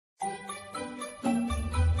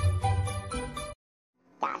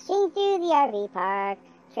Dashing through the RV park,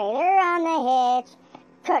 trailer on the hitch.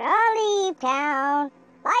 Could I leave town?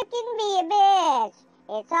 Life can be a bitch.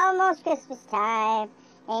 It's almost Christmas time.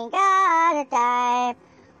 Ain't got a dime.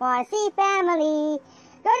 Wanna see family.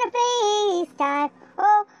 Gonna FaceTime.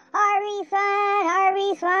 Oh, RV's fun,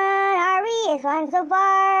 RV's fun, RV is fun so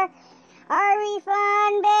far. RV's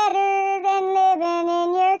fun better than living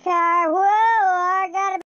in your car. Whoa, I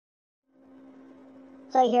gotta...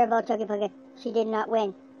 So you hear about Chucky Puckett? She did not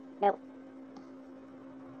win. Nope.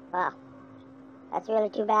 Wow. That's really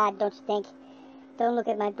too bad, don't you think? Don't look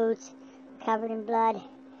at my boots. Covered in blood.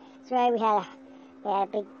 That's right, we had a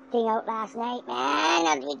big thing out last night. Man,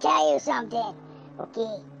 let me tell you something.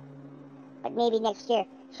 Okay. But maybe next year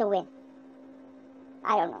she'll win.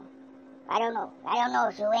 I don't know. I don't know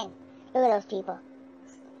if she'll win. Look at those people.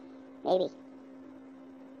 Maybe.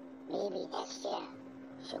 Maybe next year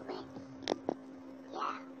she'll win.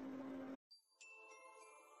 Yeah.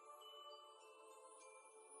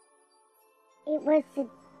 It was the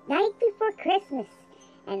night before Christmas,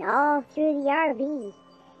 and all through the RV,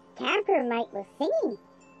 Camper Mike was singing,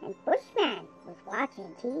 and Bushman was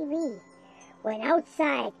watching TV. When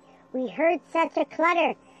outside, we heard such a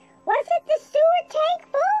clutter. Was it the sewer tank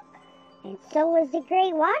full? And so was the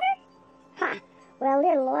gray water? Ha! Well,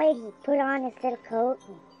 little Lloyd, he put on his little coat,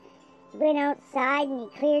 and he went outside, and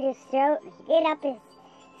he cleared his throat, and he lit up his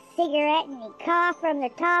cigarette, and he coughed from the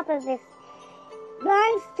top of his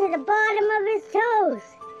lungs to the bottom of his toes.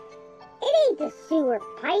 It ain't the sewer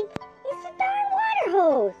pipe, it's the darn water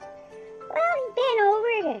hose. Well, he bent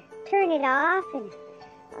over to turn it off, and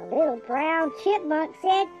a little brown chipmunk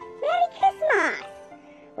said, "Merry Christmas!"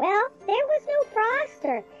 Well, there was no frost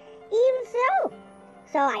or even snow,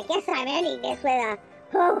 so I guess I'm ending this with a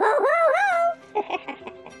ho ho ho ho!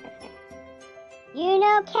 You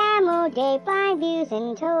know Camel Day, fine views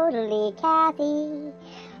and totally Kathy.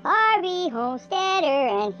 RV homesteader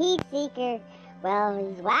and heat seeker, well,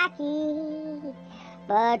 he's wacky.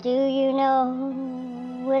 But do you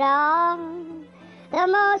know it all? The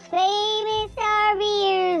most famous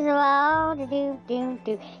RVers of all,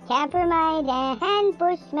 do Camper Mike and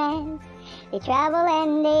Bushman. They travel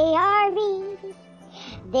and they RV.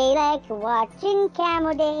 They like watching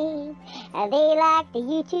Camel Day, and they like the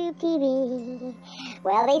YouTube TV.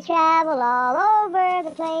 Well, they travel all over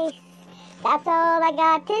the place. That's all I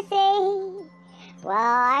got to say. Well,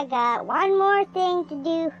 I got one more thing to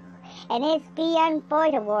do, and it's be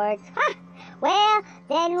Unfold Awards. Ha! Well,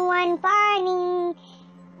 then one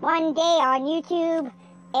day on YouTube,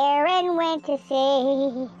 Aaron went to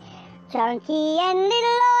say, Chunky and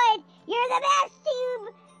Little Lloyd, you're the best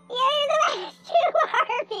tube. You're the best tube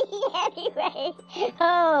RV anyway.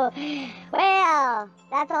 Oh, well,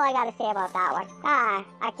 that's all I got to say about that one.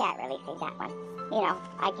 I can't really sing that one. You know,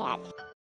 I can't.